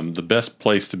 the best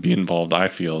place to be involved, I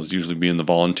feel, is usually being the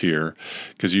volunteer,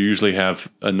 because you usually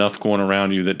have enough going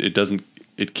around you that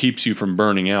it keeps you from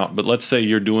burning out. But let's say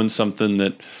you're doing something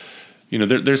that,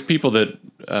 there's people that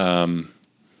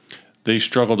they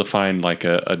struggle to find like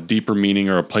a deeper meaning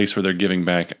or a place where they're giving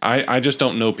back. I just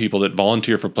don't know people that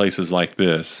volunteer for places like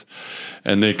this,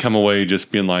 and they come away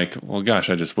just being like, well, gosh,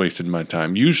 I just wasted my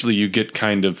time. Usually you get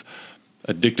kind of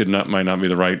addicted, might not be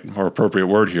the right or appropriate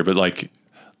word here, but like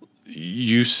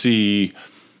you see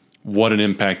what an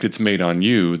impact it's made on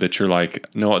you, that you're like,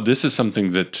 no, this is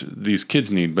something that these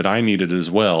kids need, but I need it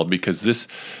as well, because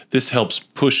this helps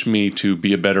push me to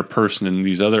be a better person in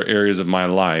these other areas of my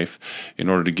life in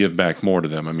order to give back more to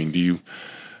them. I mean, do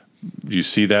you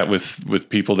see that with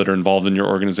people that are involved in your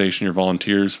organization, your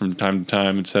volunteers from time to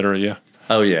time, et cetera? Yeah.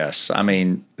 Oh, yes. I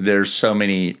mean, there's so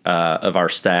many of our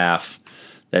staff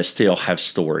that still have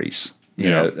stories,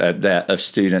 that of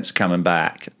students coming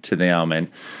back to them.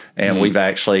 And we've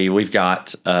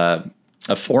got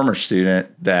a former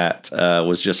student that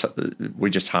we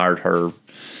just hired her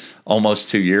almost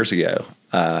 2 years ago,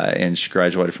 and she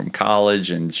graduated from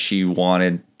college, and she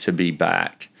wanted to be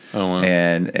back. Oh, wow.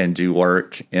 And do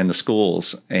work in the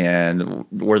schools. And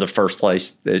we're the first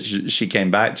place that she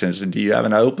came back to and said, do you have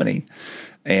an opening?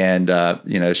 And,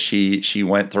 she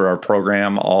went through our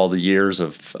program all the years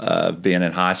of being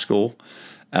in high school.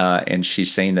 And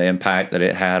she's seen the impact that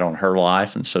it had on her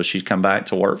life. And so she's come back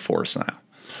to work for us now.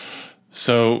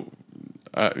 So,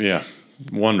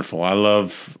 wonderful.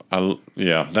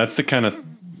 That's the kind of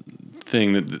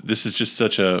thing that this is just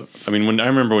such a, I mean, I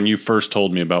remember when you first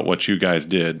told me about what you guys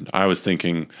did, I was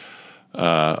thinking,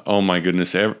 oh my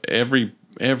goodness,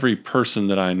 every person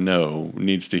that I know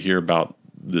needs to hear about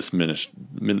this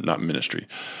ministry.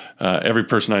 Every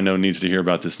person I know needs to hear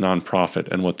about this nonprofit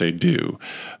and what they do,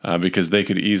 because they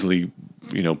could easily,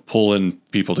 pull in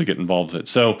people to get involved with it.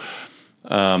 So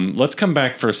let's come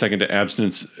back for a second to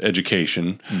abstinence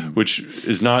education, which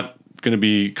is not going to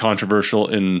be controversial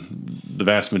in the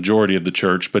vast majority of the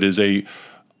church, but is a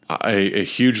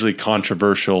hugely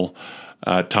controversial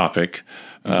topic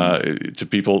to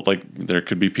people. Like, there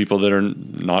could be people that are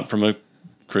not from a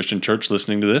Christian church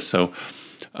listening to this. So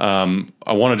I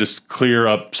want to just clear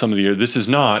up some of this is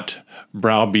not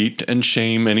browbeat and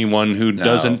shame anyone who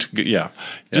doesn't. Yeah.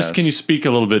 Just Can you speak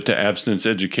a little bit to abstinence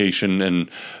education and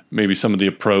maybe some of the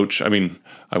approach? I mean,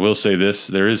 I will say this,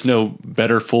 there is no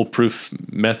better foolproof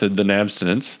method than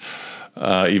abstinence,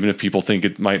 even if people think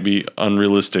it might be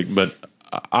unrealistic. But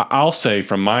I'll say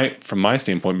from my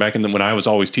standpoint, back when I was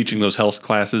always teaching those health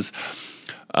classes,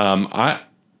 I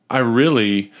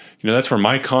really, that's where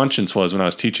my conscience was when I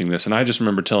was teaching this. And I just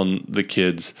remember telling the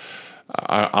kids,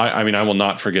 I mean, I will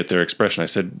not forget their expression. I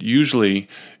said, usually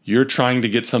you're trying to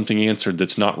get something answered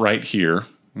that's not right here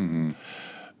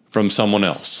from someone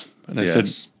else. And I said,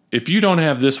 if you don't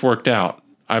have this worked out,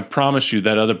 I promise you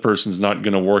that other person's not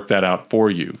going to work that out for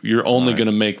you. You're only going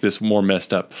to make this more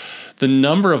messed up. The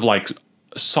number of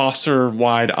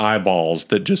saucer-wide eyeballs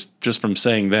that just from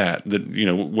saying that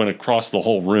went across the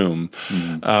whole room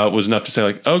was enough to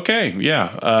say, okay,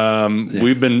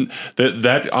 we've been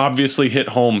that obviously hit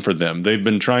home for them. They've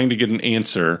been trying to get an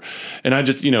answer, and I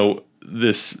just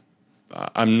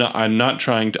I'm not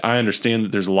trying to. I understand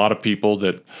that there's a lot of people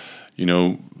that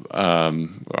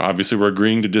obviously we're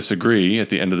agreeing to disagree at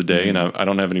the end of the day, and I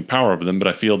don't have any power over them, but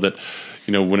I feel that,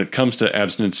 when it comes to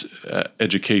abstinence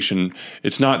education,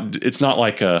 it's not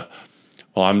like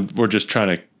we're just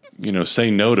trying to, say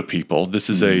no to people. This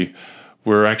is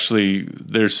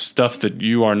there's stuff that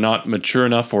you are not mature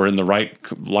enough or in the right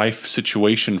life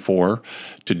situation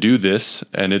to do this,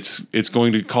 and it's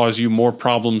going to cause you more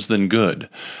problems than good.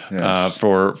 Yes.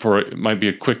 For it might be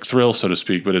a quick thrill, so to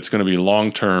speak, but it's going to be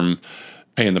long-term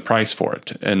paying the price for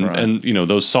it. And Right. and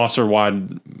those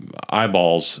saucer-wide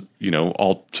eyeballs,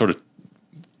 all sort of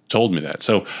told me that.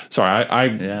 So sorry,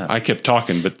 I kept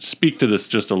talking, but speak to this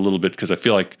just a little bit, because I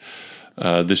feel like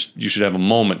you should have a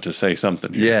moment to say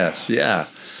something here. Yes, yeah.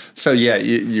 So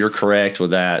you're correct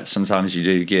with that. Sometimes you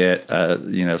do get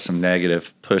some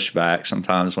negative pushback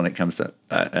sometimes when it comes to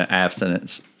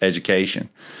abstinence education.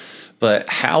 But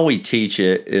how we teach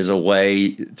it is a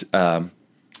way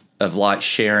of like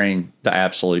sharing the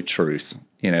absolute truth,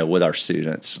 with our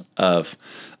students, of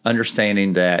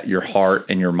understanding that your heart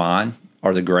and your mind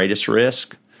are the greatest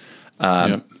risk,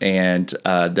 and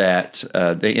that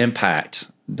the impact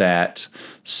that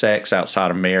sex outside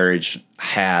of marriage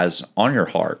has on your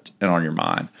heart and on your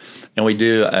mind. And we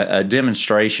do a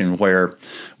demonstration where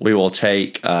we will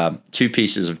take 2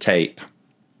 pieces of tape,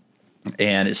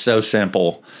 and it's so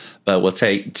simple, but we'll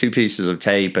take 2 pieces of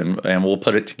tape and we'll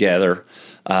put it together,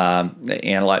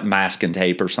 and like masking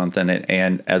tape or something.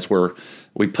 And as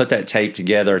we put that tape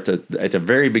together at the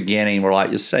very beginning, we're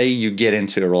like, say you get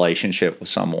into a relationship with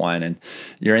someone and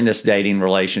you're in this dating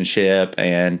relationship,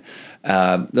 and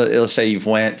let's say you've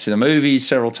went to the movies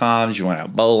several times, you went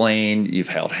out bowling, you've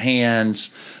held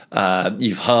hands,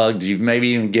 you've hugged, you've maybe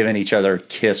even given each other a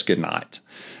kiss goodnight.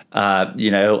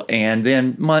 And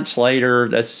then months later,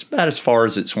 that's about as far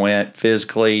as it's went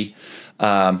physically.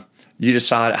 You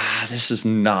decide, this is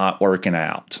not working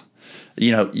out.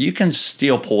 You can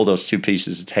still pull those 2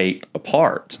 pieces of tape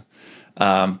apart.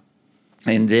 And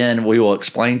then we will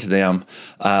explain to them,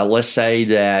 let's say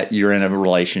that you're in a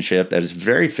relationship that is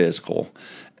very physical,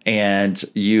 and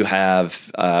you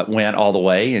have went all the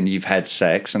way and you've had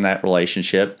sex in that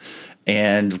relationship,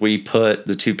 and we put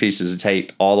the 2 pieces of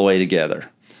tape all the way together.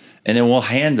 And then we'll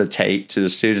hand the tape to the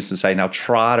students and say, now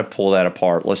try to pull that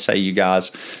apart. Let's say you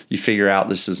figure out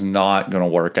this is not going to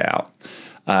work out,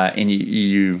 and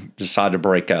you decide to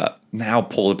break up. Now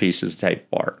pull the pieces of tape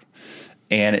apart.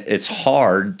 And it's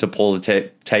hard to pull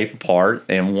the tape apart.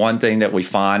 And one thing that we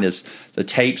find is the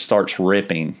tape starts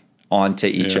ripping onto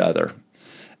each other.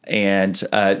 And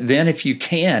then if you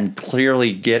can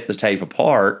clearly get the tape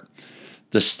apart,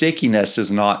 the stickiness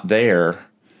is not there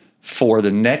for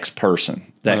the next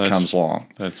person that comes along.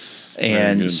 That's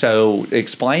and so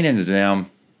explaining to them,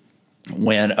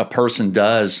 when a person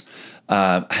does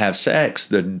have sex,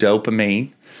 the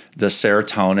dopamine, the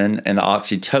serotonin, and the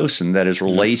oxytocin that is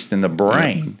released in the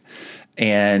brain,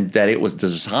 and that it was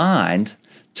designed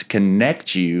to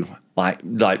connect you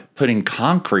like putting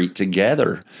concrete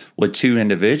together with 2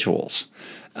 individuals.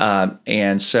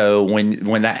 And so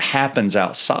when that happens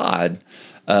outside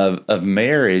of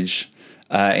marriage,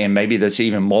 and maybe that's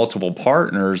even multiple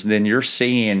partners, then you're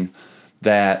seeing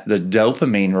that the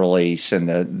dopamine release and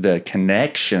the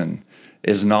connection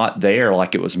is not there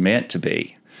like it was meant to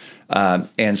be.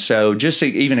 And so just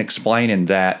even explaining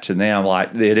that to them,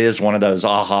 like it is one of those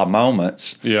aha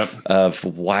moments of,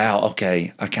 wow,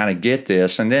 okay, I kind of get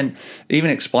this. And then even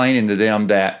explaining to them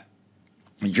that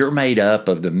you're made up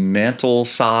of the mental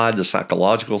side, the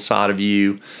psychological side of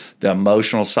you, the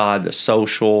emotional side, the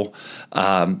social,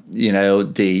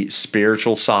 the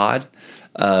spiritual side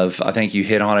of, I think you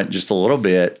hit on it just a little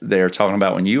bit there, talking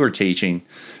about when you were teaching,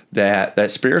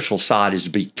 that spiritual side is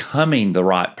becoming the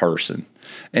right person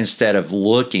instead of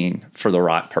looking for the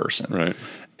right person. Right.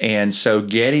 And so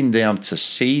getting them to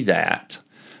see that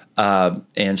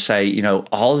and say,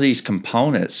 all of these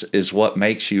components is what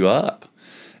makes you up.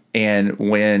 And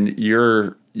when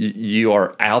you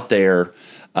are out there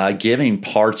giving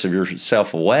parts of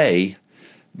yourself away,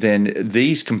 then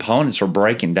these components are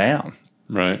breaking down.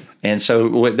 Right. And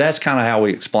so that's kind of how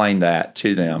we explain that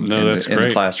to them in the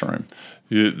classroom.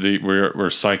 We're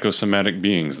psychosomatic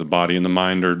beings. The body and the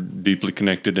mind are deeply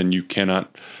connected, and you can't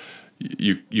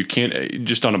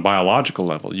just on a biological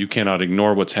level, you cannot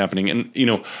ignore what's happening. And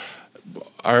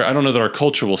I don't know that our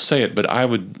culture will say it, but I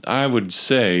would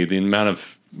say the amount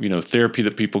of therapy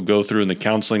that people go through and the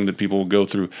counseling that people will go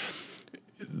through,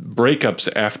 breakups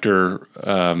after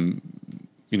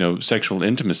sexual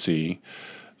intimacy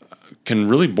can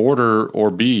really border or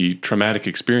be traumatic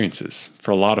experiences for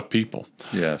a lot of people.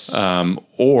 Yes.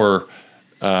 Or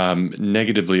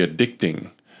negatively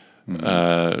addicting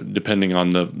depending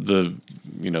on the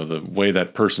way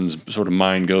that person's sort of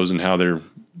mind goes and how they're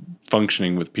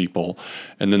functioning with people.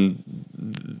 And then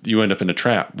you end up in a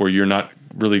trap where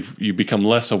you become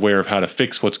less aware of how to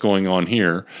fix what's going on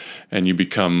here, and you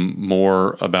become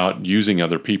more about using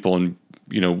other people and,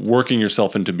 working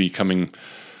yourself into becoming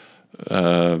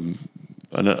an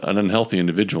unhealthy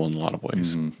individual in a lot of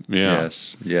ways. Mm-hmm. Yeah.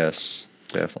 Yes,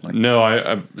 definitely. No,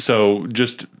 I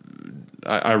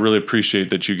really appreciate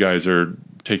that you guys are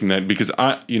taking that, because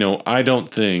I don't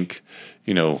think,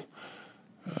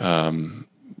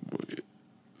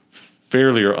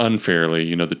 fairly or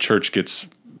unfairly, the church gets,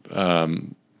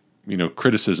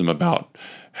 criticism about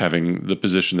having the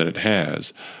position that it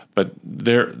has. But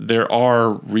there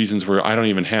are reasons where I don't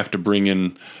even have to bring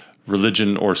in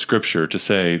religion or scripture to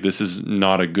say this is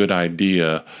not a good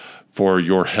idea for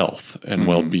your health and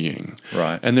well-being.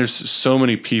 Right. And there's so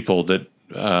many people that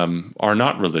are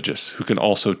not religious who can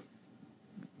also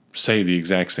say the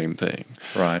exact same thing.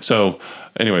 Right. So,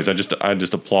 anyways, I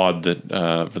just applaud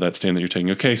that for that stand that you're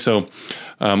taking. Okay, so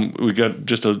we got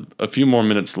just a few more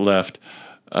minutes left.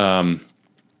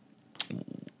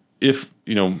 If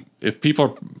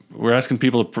people we're asking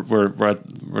people we're at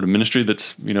a ministry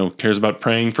that's cares about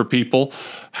praying for people.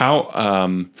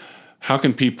 How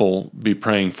can people be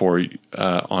praying for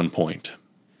On Point?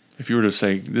 If you were to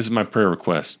say, this is my prayer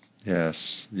request.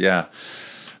 Yes. Yeah.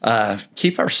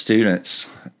 Keep our students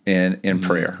in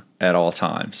prayer at all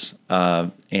times,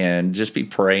 and just be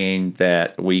praying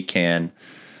that we can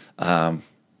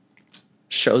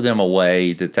show them a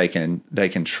way that they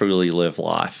can truly live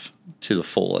life to the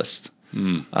fullest.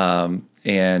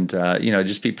 And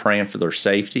just be praying for their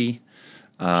safety.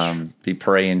 Be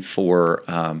praying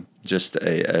for just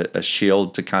a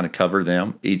shield to kind of cover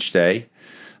them each day.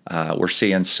 We're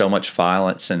seeing so much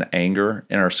violence and anger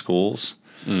in our schools.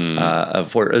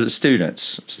 Of where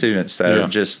students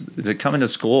that are coming to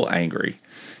school angry,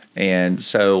 and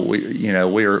so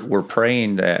we're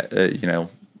praying that I'd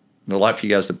like for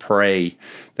you guys to pray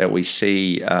that we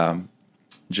see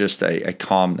just a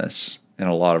calmness in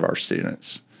a lot of our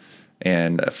students,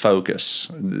 and a focus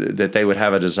that they would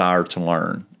have a desire to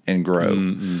learn and grow.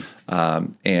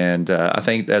 And I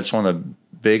think that's one of the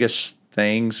biggest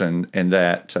things, and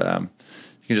that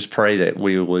you can just pray that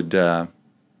we would.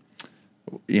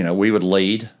 We would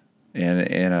lead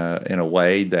in a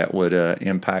way that would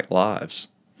impact lives.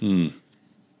 No,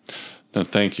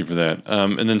 thank you for that.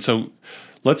 And then so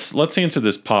let's answer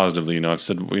this positively. I've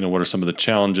said what are some of the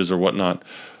challenges or whatnot.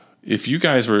 If you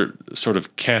guys were sort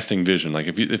of casting vision, like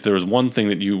if there was one thing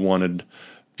that you wanted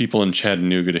people in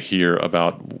Chattanooga to hear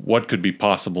about what could be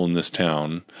possible in this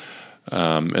town,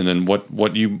 and then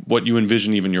what you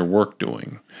envision even your work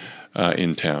doing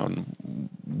in town,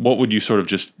 what would you sort of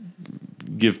just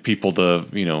give people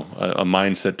a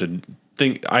mindset to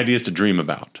think, ideas to dream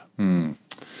about?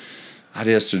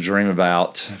 Ideas to dream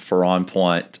about for On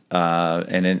Point,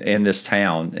 and in this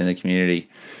town, in the community,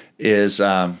 is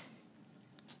I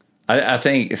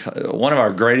think one of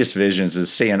our greatest visions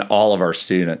is seeing all of our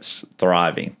students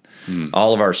thriving,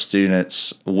 all of our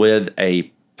students with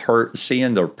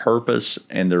seeing their purpose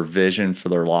and their vision for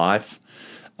their life.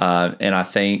 And I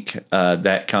think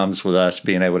that comes with us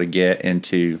being able to get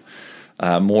into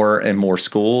more and more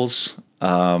schools.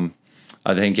 I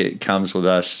think it comes with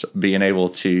us being able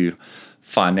to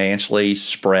financially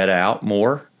spread out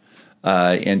more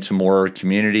into more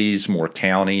communities, more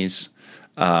counties,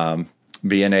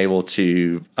 being able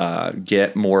to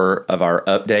get more of our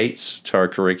updates to our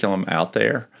curriculum out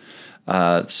there,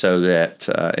 so that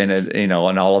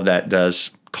and all of that does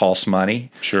cost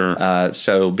money. Sure.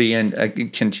 So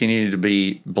continue to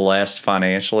be blessed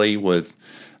financially with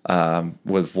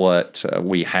what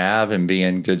we have, and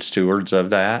being good stewards of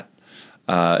that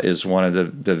is one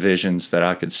of the visions that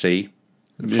I could see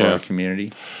for our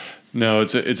community. No,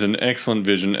 it's an excellent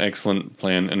vision, excellent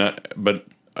plan,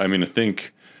 I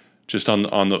think just on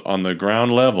the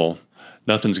ground level,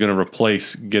 nothing's going to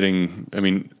replace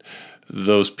getting.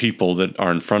 Those people that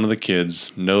are in front of the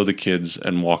kids, know the kids,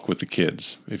 and walk with the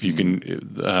kids. If you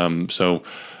can, so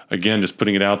again, just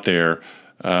putting it out there.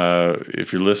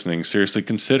 If you're listening, seriously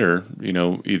consider,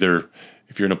 either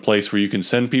if you're in a place where you can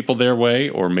send people their way,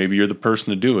 or maybe you're the person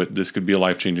to do it. This could be a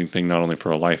life-changing thing, not only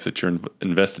for a life that you're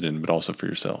invested in, but also for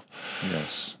yourself.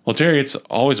 Yes. Well, Terry, it's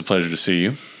always a pleasure to see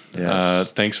you.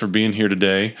 Yes. Thanks for being here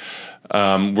today.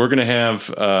 We're going to have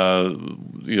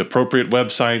the appropriate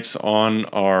websites on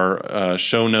our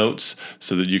show notes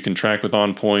so that you can track with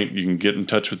On Point. You can get in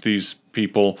touch with these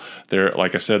people. They're,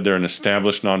 like I said, they're an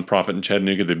established nonprofit in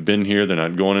Chattanooga. They've been here. They're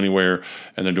not going anywhere.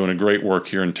 And they're doing a great work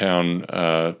here in town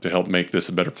to help make this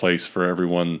a better place for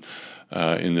everyone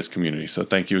in this community. So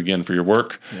thank you again for your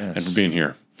work and for being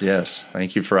here. Yes.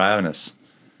 Thank you for having us.